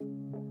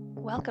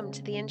Welcome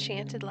to the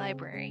Enchanted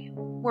Library,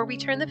 where we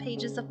turn the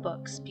pages of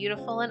books,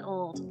 beautiful and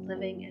old,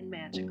 living and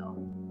magical.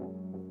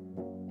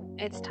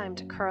 It's time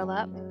to curl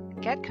up,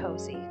 get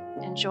cozy,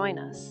 and join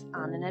us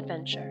on an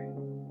adventure.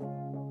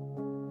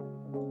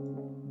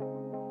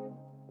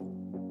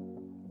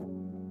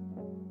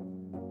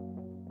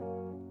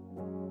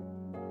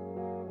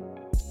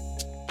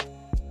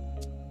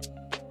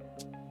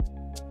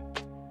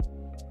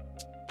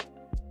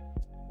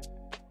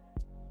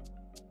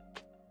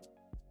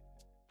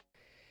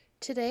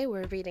 Today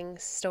we're reading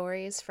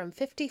stories from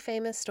 50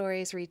 Famous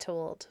Stories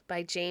Retold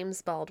by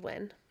James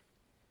Baldwin.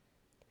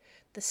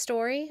 The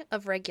Story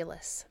of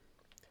Regulus.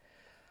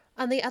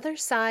 On the other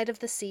side of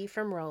the sea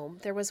from Rome,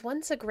 there was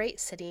once a great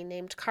city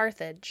named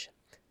Carthage.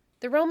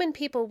 The Roman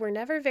people were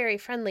never very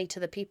friendly to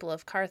the people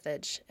of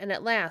Carthage, and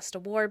at last a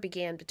war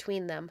began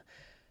between them.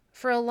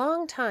 For a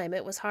long time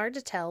it was hard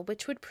to tell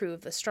which would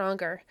prove the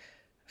stronger.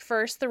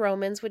 First the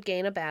Romans would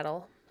gain a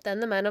battle. Then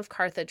the men of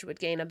Carthage would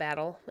gain a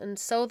battle, and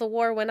so the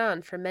war went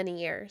on for many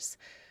years.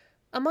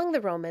 Among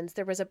the Romans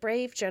there was a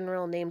brave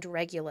general named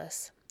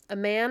Regulus, a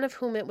man of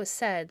whom it was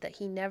said that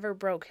he never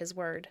broke his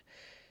word.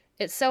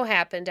 It so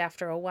happened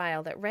after a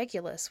while that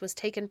Regulus was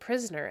taken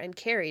prisoner and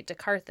carried to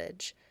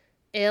Carthage.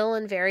 Ill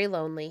and very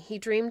lonely, he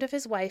dreamed of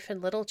his wife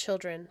and little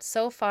children,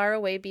 so far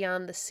away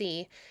beyond the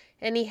sea,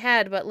 and he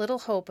had but little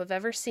hope of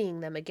ever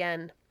seeing them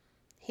again.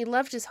 He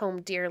loved his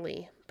home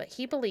dearly, but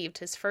he believed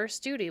his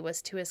first duty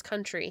was to his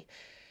country,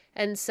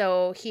 and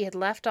so he had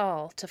left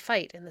all to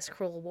fight in this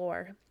cruel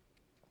war.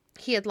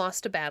 He had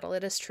lost a battle,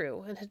 it is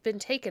true, and had been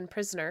taken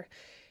prisoner,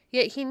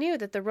 yet he knew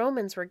that the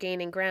Romans were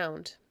gaining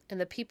ground, and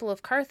the people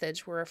of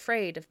Carthage were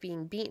afraid of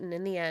being beaten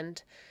in the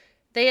end.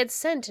 They had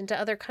sent into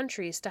other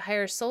countries to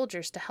hire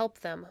soldiers to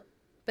help them,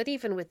 but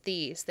even with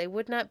these, they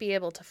would not be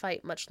able to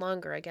fight much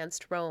longer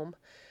against Rome.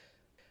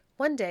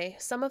 One day,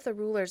 some of the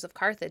rulers of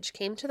Carthage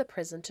came to the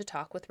prison to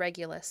talk with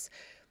Regulus.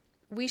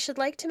 "We should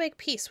like to make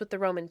peace with the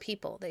Roman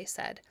people," they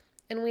said.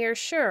 "And we are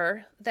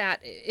sure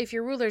that, if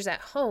your rulers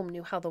at home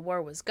knew how the war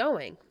was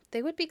going,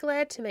 they would be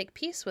glad to make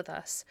peace with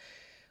us.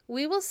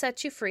 We will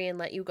set you free and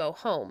let you go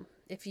home,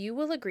 if you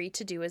will agree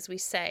to do as we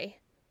say."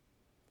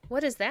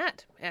 "What is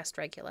that?" asked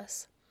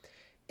Regulus.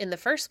 "In the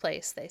first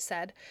place," they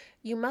said,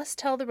 "you must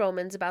tell the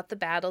Romans about the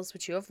battles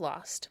which you have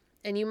lost,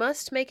 and you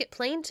must make it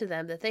plain to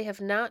them that they have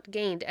not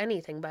gained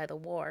anything by the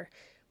war.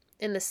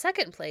 In the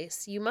second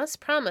place, you must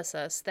promise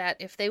us that,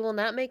 if they will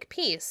not make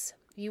peace,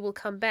 you will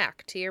come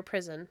back to your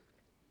prison."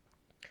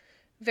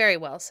 "Very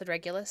well," said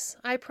Regulus.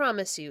 "I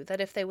promise you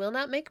that if they will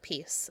not make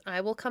peace,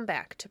 I will come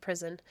back to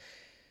prison."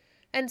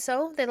 And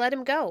so they let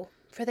him go,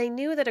 for they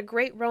knew that a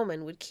great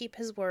Roman would keep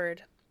his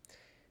word.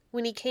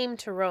 When he came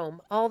to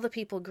Rome, all the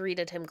people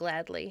greeted him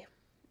gladly.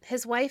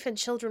 His wife and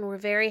children were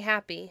very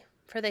happy,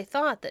 for they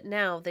thought that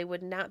now they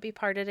would not be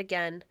parted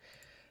again.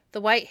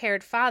 The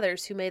white-haired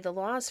fathers who made the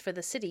laws for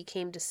the city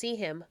came to see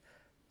him.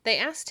 They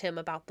asked him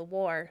about the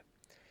war.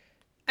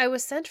 "I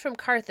was sent from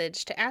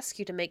Carthage to ask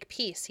you to make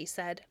peace," he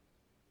said.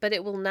 "But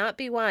it will not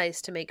be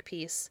wise to make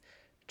peace.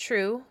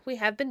 True, we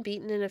have been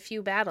beaten in a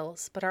few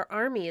battles, but our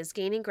army is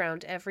gaining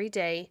ground every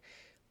day.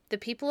 The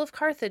people of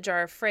Carthage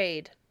are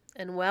afraid,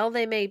 and well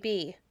they may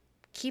be.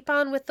 Keep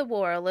on with the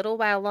war a little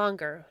while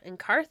longer, and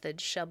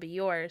Carthage shall be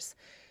yours.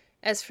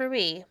 As for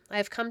me, I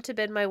have come to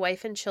bid my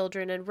wife and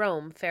children and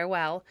Rome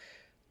farewell.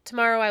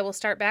 Tomorrow I will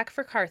start back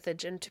for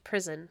Carthage and to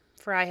prison,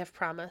 for I have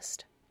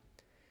promised."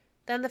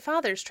 Then the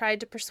fathers tried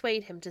to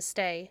persuade him to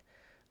stay.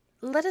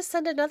 "Let us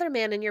send another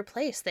man in your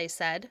place," they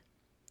said.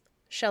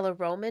 "Shall a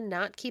Roman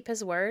not keep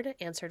his word?"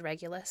 answered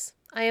Regulus.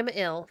 "I am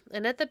ill,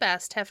 and at the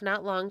best have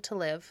not long to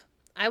live.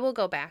 I will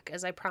go back,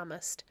 as I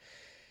promised."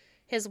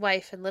 His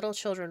wife and little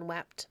children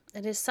wept,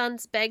 and his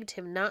sons begged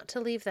him not to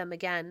leave them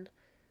again.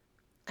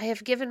 "I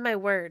have given my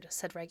word,"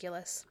 said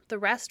Regulus. "The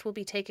rest will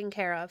be taken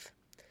care of."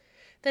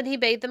 Then he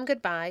bade them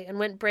goodbye, and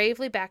went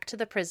bravely back to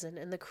the prison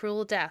and the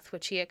cruel death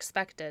which he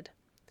expected.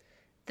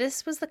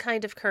 This was the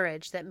kind of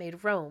courage that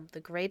made Rome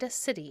the greatest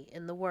city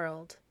in the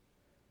world.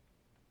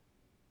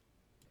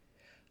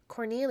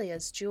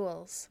 Cornelia's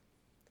Jewels.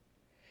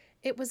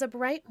 It was a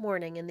bright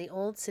morning in the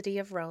old city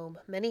of Rome,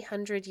 many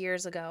hundred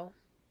years ago.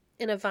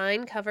 In a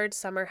vine-covered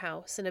summer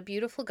house in a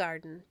beautiful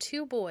garden,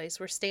 two boys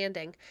were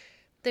standing.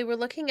 They were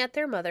looking at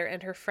their mother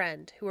and her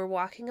friend, who were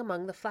walking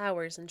among the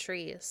flowers and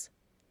trees.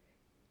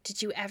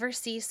 "Did you ever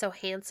see so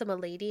handsome a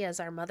lady as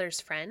our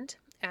mother's friend?"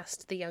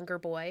 asked the younger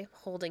boy,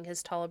 holding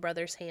his tall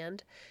brother's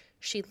hand.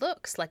 "She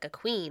looks like a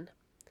queen."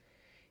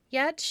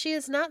 "Yet she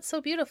is not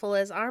so beautiful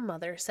as our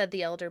mother," said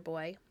the elder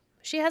boy.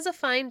 "She has a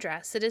fine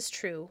dress, it is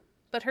true,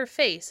 but her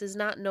face is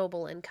not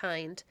noble and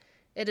kind.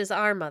 It is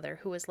our mother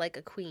who is like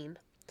a queen."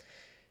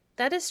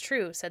 "That is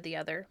true," said the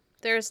other.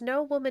 "There is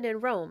no woman in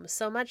Rome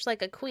so much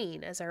like a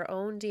queen as our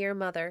own dear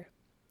mother."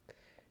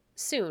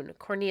 Soon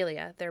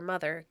Cornelia, their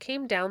mother,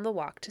 came down the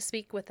walk to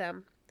speak with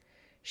them.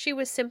 She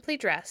was simply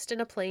dressed in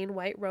a plain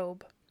white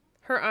robe.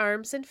 Her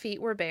arms and feet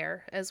were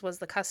bare, as was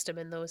the custom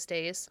in those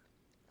days,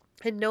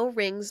 and no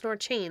rings nor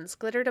chains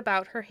glittered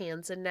about her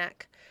hands and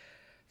neck.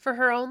 For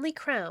her only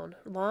crown,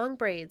 long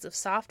braids of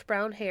soft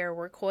brown hair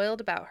were coiled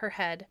about her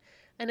head,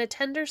 and a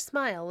tender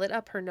smile lit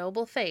up her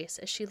noble face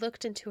as she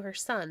looked into her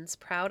son's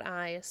proud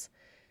eyes.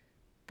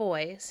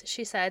 "Boys,"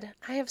 she said,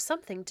 "I have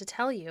something to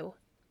tell you."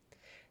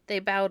 They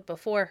bowed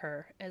before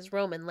her, as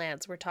Roman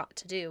lads were taught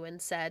to do,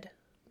 and said,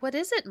 "What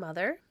is it,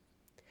 mother?"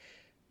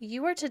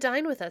 "You are to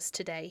dine with us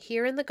today,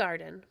 here in the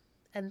garden,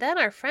 and then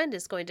our friend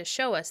is going to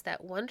show us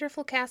that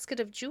wonderful casket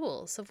of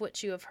jewels of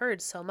which you have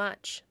heard so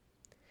much."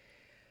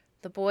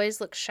 The boys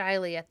looked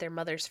shyly at their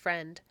mother's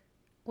friend.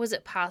 Was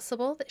it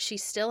possible that she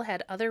still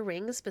had other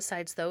rings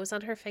besides those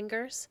on her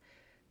fingers?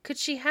 Could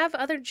she have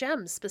other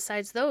gems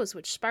besides those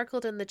which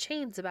sparkled in the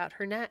chains about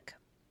her neck?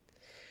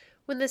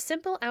 When the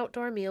simple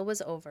outdoor meal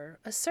was over,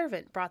 a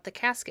servant brought the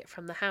casket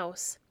from the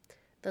house.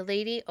 The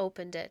lady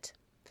opened it.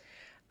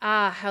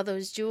 Ah, how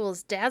those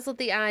jewels dazzled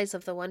the eyes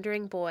of the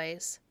wondering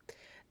boys!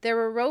 There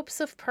were ropes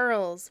of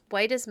pearls,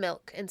 white as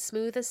milk and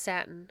smooth as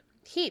satin,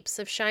 heaps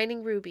of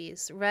shining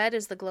rubies, red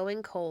as the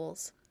glowing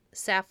coals,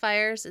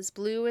 sapphires as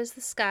blue as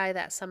the sky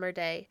that summer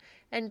day,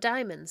 and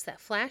diamonds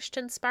that flashed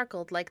and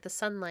sparkled like the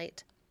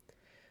sunlight.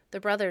 The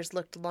brothers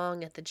looked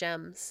long at the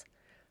gems.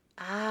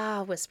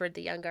 "Ah," whispered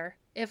the younger,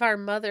 "if our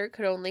mother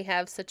could only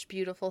have such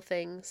beautiful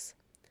things."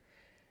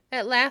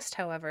 At last,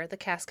 however, the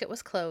casket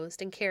was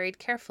closed and carried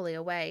carefully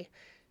away.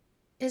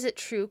 "Is it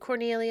true,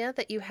 Cornelia,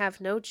 that you have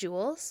no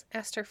jewels?"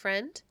 asked her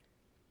friend.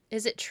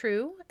 "Is it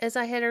true, as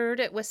I had heard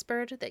it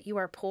whispered, that you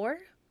are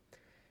poor?"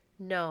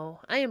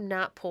 "No, I am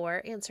not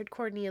poor," answered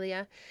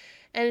Cornelia,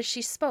 and as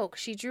she spoke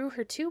she drew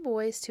her two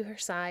boys to her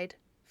side.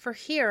 "For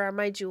here are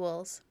my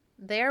jewels.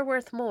 They are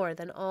worth more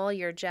than all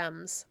your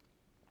gems."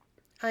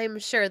 I am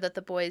sure that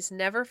the boys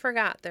never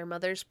forgot their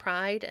mother's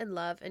pride and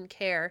love and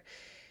care,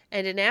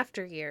 and in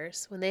after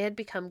years, when they had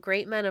become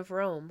great men of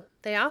Rome,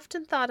 they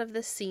often thought of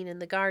this scene in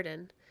the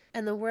garden,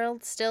 and the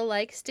world still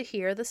likes to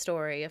hear the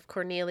story of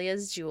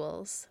Cornelia's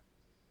jewels.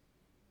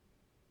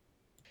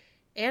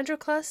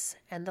 Androclus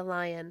and the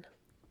Lion.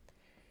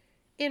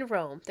 In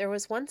Rome there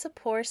was once a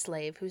poor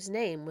slave whose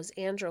name was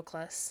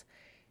Androclus.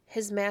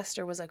 His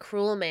master was a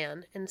cruel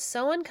man, and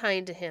so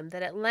unkind to him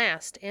that at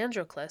last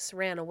Androclus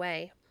ran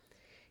away.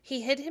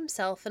 He hid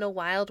himself in a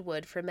wild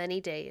wood for many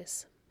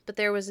days, but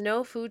there was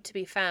no food to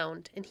be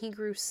found, and he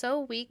grew so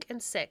weak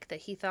and sick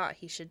that he thought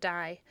he should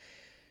die.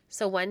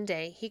 So one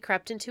day he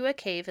crept into a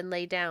cave and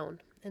lay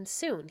down, and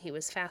soon he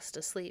was fast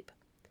asleep.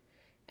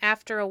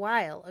 After a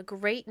while a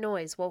great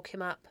noise woke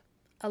him up.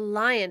 A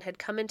lion had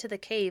come into the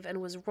cave and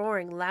was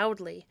roaring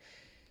loudly.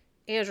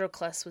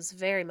 Androclus was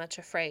very much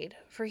afraid,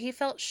 for he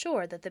felt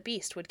sure that the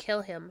beast would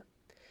kill him.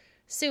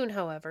 Soon,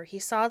 however, he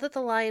saw that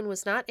the lion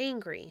was not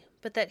angry,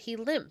 but that he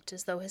limped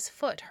as though his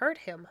foot hurt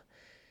him.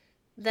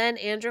 Then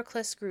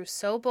Androclus grew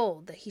so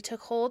bold that he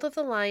took hold of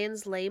the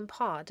lion's lame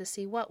paw to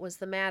see what was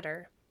the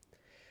matter.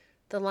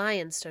 The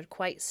lion stood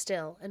quite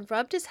still and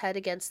rubbed his head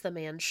against the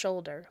man's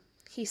shoulder.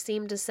 He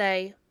seemed to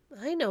say,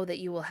 "I know that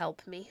you will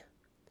help me."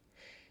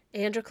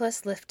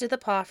 Androclus lifted the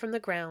paw from the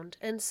ground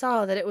and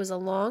saw that it was a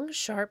long,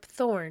 sharp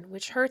thorn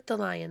which hurt the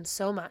lion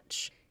so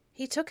much.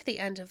 He took the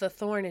end of the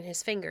thorn in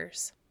his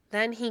fingers.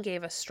 Then he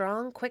gave a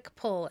strong, quick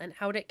pull, and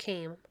out it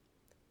came.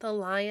 The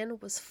lion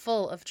was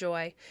full of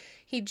joy.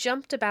 He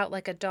jumped about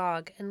like a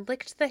dog and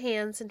licked the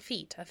hands and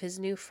feet of his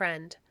new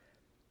friend.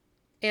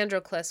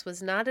 Androclus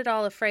was not at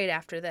all afraid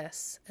after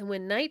this, and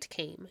when night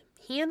came,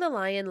 he and the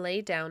lion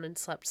lay down and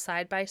slept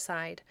side by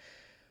side.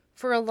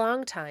 For a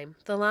long time,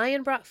 the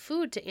lion brought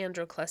food to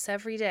Androclus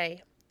every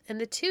day, and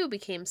the two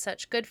became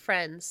such good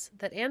friends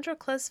that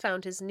Androclus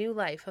found his new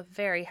life a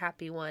very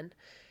happy one.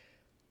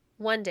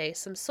 One day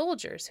some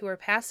soldiers who were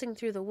passing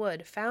through the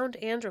wood found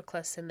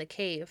Androclus in the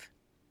cave.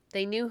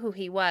 They knew who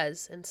he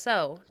was, and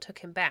so took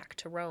him back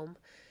to Rome.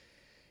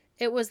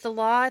 It was the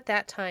law at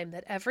that time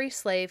that every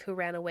slave who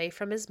ran away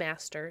from his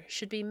master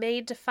should be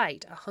made to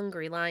fight a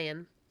hungry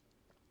lion.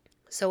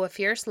 So a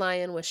fierce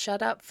lion was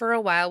shut up for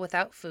a while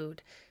without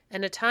food,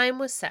 and a time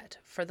was set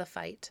for the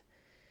fight.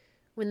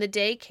 When the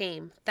day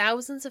came,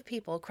 thousands of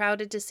people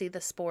crowded to see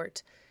the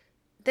sport.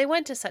 They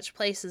went to such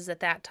places at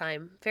that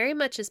time, very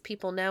much as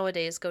people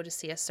nowadays go to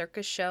see a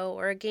circus show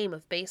or a game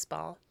of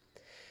baseball.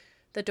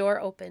 The door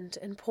opened,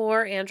 and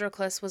poor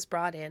Androclus was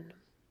brought in.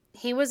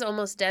 He was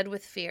almost dead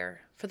with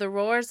fear, for the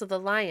roars of the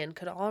lion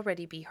could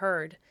already be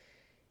heard.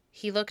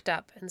 He looked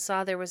up and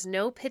saw there was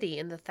no pity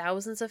in the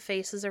thousands of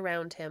faces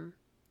around him.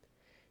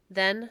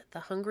 Then the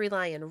hungry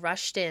lion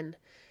rushed in.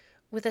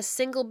 With a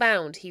single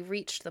bound he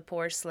reached the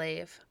poor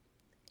slave.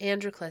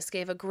 Androclus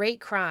gave a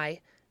great cry,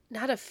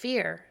 not of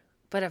fear,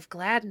 but of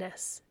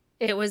gladness.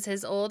 It was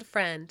his old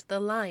friend, the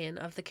lion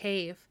of the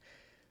cave.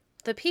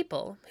 The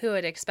people, who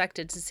had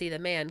expected to see the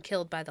man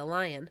killed by the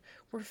lion,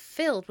 were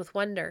filled with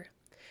wonder.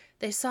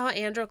 They saw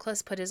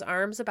Androclus put his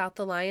arms about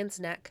the lion's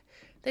neck.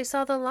 They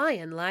saw the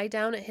lion lie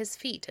down at his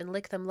feet and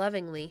lick them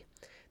lovingly.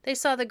 They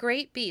saw the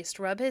great beast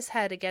rub his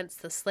head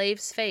against the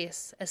slave's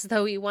face as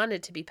though he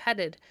wanted to be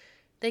petted.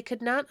 They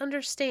could not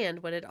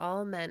understand what it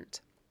all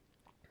meant.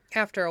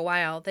 After a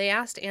while, they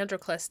asked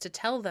Androclus to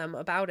tell them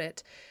about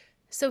it.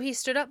 So he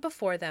stood up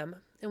before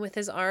them, and with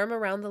his arm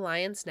around the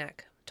lion's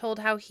neck, told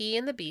how he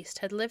and the beast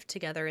had lived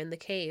together in the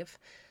cave.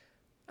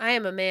 "I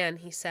am a man,"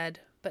 he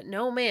said, "but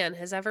no man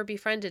has ever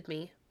befriended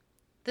me.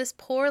 This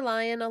poor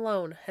lion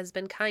alone has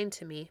been kind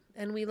to me,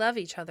 and we love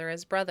each other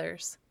as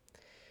brothers."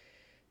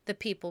 The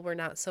people were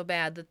not so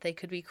bad that they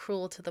could be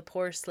cruel to the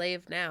poor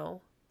slave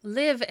now.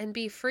 "Live and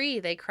be free,"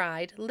 they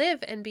cried.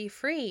 "Live and be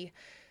free."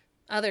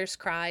 Others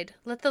cried,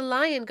 "Let the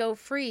lion go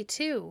free,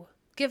 too.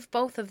 Give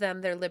both of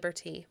them their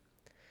liberty."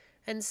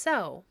 And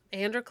so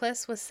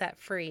Androclus was set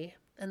free,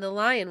 and the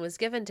lion was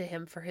given to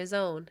him for his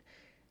own,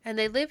 and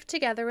they lived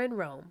together in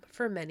Rome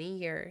for many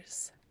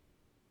years.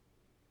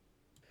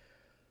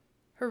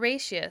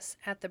 Horatius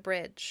at the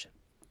Bridge.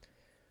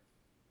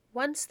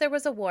 Once there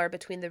was a war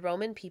between the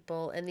Roman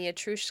people and the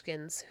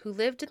Etruscans, who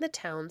lived in the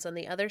towns on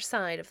the other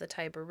side of the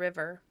Tiber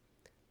River.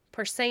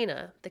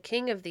 Porsena, the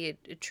king of the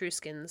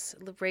Etruscans,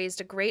 raised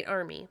a great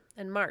army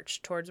and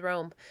marched towards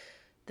Rome.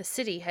 The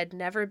city had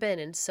never been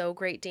in so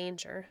great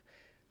danger.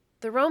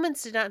 The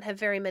Romans did not have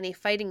very many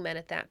fighting men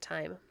at that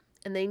time,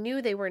 and they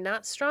knew they were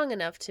not strong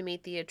enough to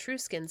meet the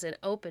Etruscans in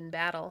open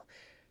battle,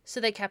 so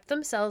they kept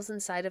themselves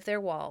inside of their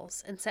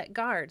walls and set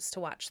guards to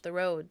watch the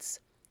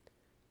roads.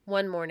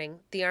 One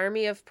morning, the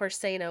army of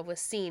Porsena was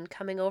seen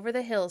coming over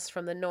the hills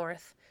from the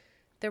north.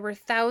 There were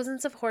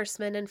thousands of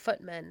horsemen and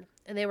footmen,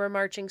 and they were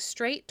marching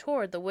straight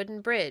toward the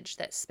wooden bridge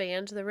that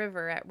spanned the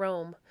river at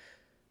Rome.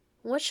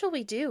 "What shall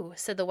we do?"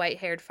 said the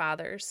white-haired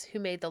fathers, who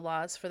made the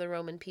laws for the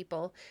Roman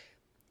people.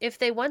 "If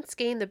they once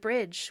gain the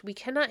bridge, we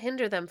cannot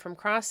hinder them from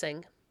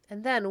crossing,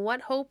 and then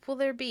what hope will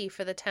there be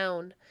for the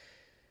town?"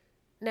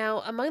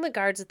 Now, among the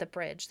guards at the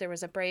bridge, there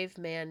was a brave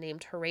man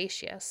named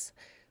Horatius.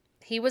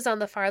 He was on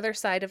the farther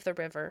side of the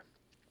river,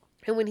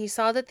 and when he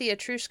saw that the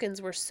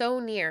Etruscans were so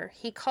near,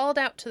 he called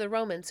out to the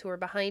Romans who were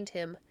behind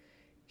him.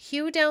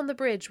 "Hew down the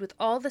bridge with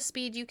all the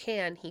speed you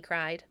can," he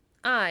cried.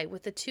 "I,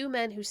 with the 2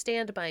 men who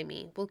stand by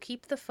me, will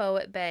keep the foe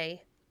at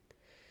bay."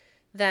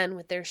 Then,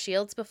 with their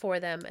shields before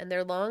them and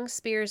their long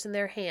spears in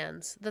their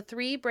hands, the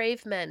 3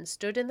 brave men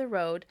stood in the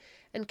road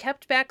and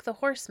kept back the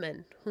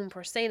horsemen whom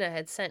Porsena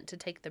had sent to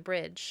take the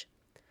bridge.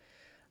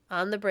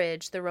 On the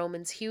bridge, the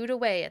Romans hewed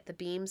away at the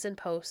beams and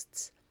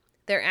posts.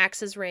 Their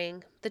axes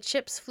rang, the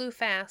chips flew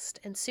fast,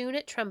 and soon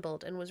it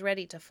trembled and was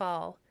ready to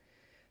fall.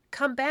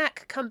 Come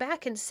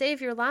back and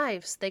save your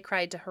lives," they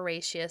cried to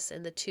Horatius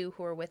and the 2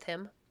 who were with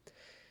him.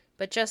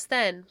 But just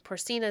then,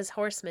 Porsena's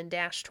horsemen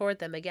dashed toward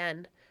them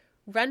again.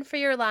 "Run for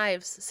your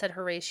lives," said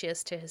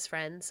Horatius to his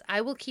friends.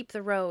 "I will keep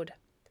the road."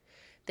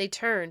 They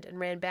turned and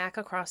ran back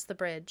across the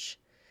bridge.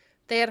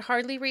 They had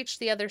hardly reached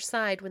the other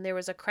side when there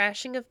was a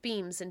crashing of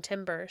beams and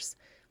timbers.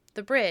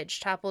 The bridge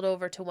toppled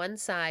over to one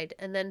side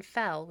and then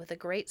fell with a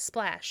great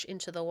splash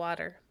into the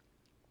water.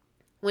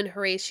 When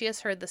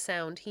Horatius heard the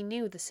sound, he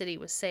knew the city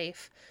was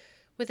safe.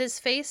 With his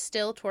face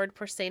still toward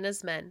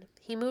Porsena's men,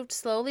 he moved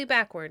slowly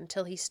backward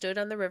until he stood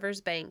on the river's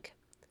bank.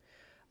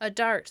 A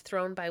dart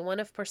thrown by one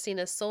of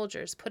Porsena's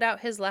soldiers put out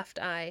his left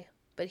eye,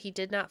 but he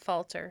did not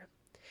falter.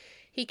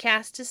 He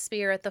cast his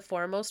spear at the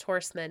foremost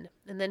horseman,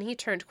 and then he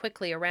turned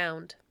quickly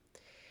around.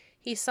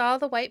 He saw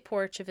the white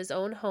porch of his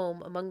own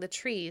home among the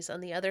trees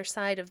on the other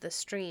side of the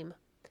stream.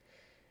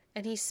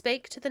 And he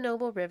spake to the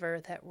noble river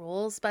that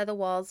rolls by the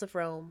walls of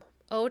Rome.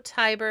 "O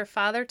Tiber,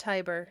 Father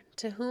Tiber,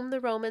 to whom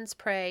the Romans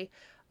pray,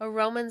 a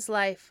Roman's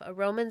life, a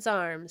Roman's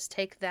arms,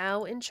 take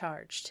thou in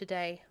charge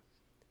today."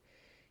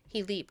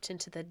 He leaped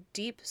into the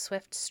deep,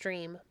 swift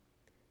stream.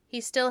 He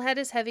still had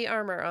his heavy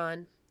armor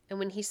on, and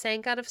when he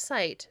sank out of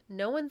sight,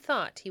 no one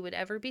thought he would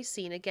ever be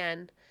seen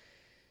again.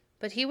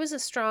 But he was a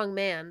strong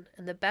man,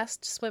 and the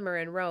best swimmer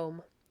in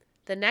Rome.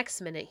 The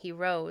next minute he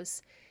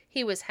rose.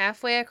 He was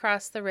halfway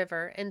across the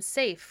river, and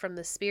safe from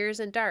the spears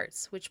and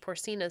darts which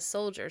Porsena's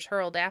soldiers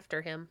hurled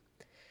after him.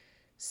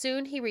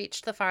 Soon he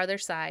reached the farther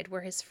side,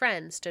 where his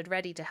friends stood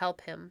ready to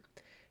help him.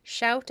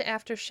 Shout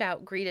after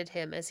shout greeted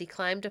him as he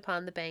climbed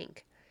upon the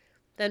bank.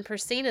 Then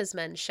Porsena's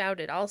men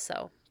shouted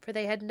also, for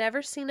they had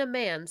never seen a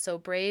man so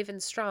brave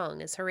and strong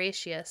as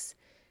Horatius.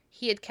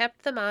 He had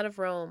kept them out of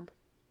Rome,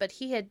 but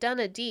he had done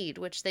a deed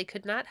which they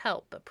could not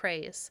help but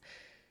praise.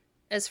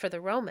 As for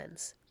the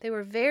Romans, they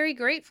were very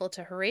grateful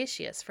to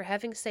Horatius for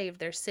having saved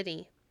their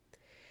city.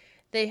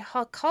 They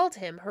called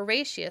him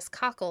Horatius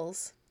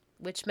Cockles,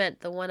 which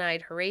meant the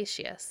one-eyed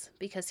Horatius,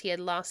 because he had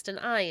lost an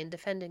eye in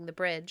defending the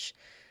bridge.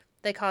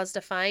 They caused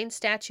a fine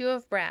statue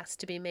of brass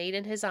to be made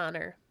in his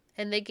honor,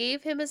 and they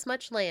gave him as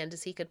much land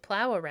as he could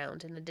plow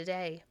around in a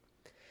day.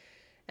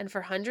 And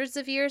for hundreds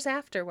of years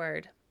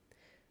afterward,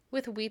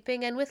 with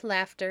weeping and with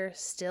laughter,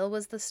 still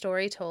was the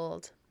story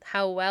told,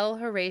 how well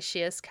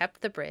Horatius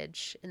kept the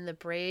bridge in the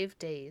brave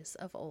days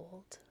of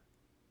old.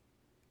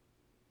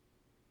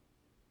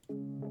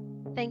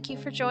 Thank you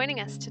for joining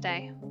us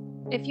today.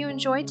 If you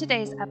enjoyed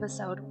today's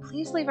episode,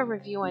 please leave a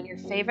review on your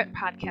favorite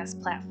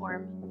podcast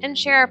platform and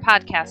share our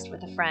podcast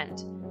with a friend.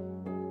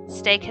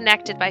 Stay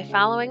connected by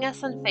following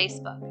us on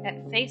Facebook at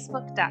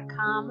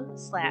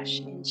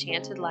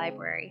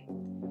facebook.com/enchantedlibrary.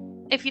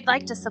 If you'd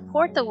like to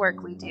support the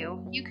work we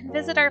do, you can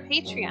visit our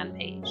Patreon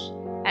page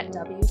at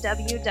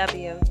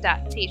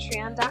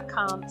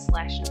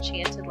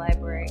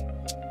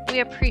www.patreon.com/enchantedlibrary. We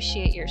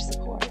appreciate your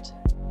support.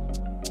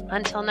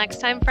 Until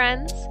next time,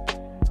 friends,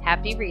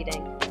 happy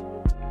reading.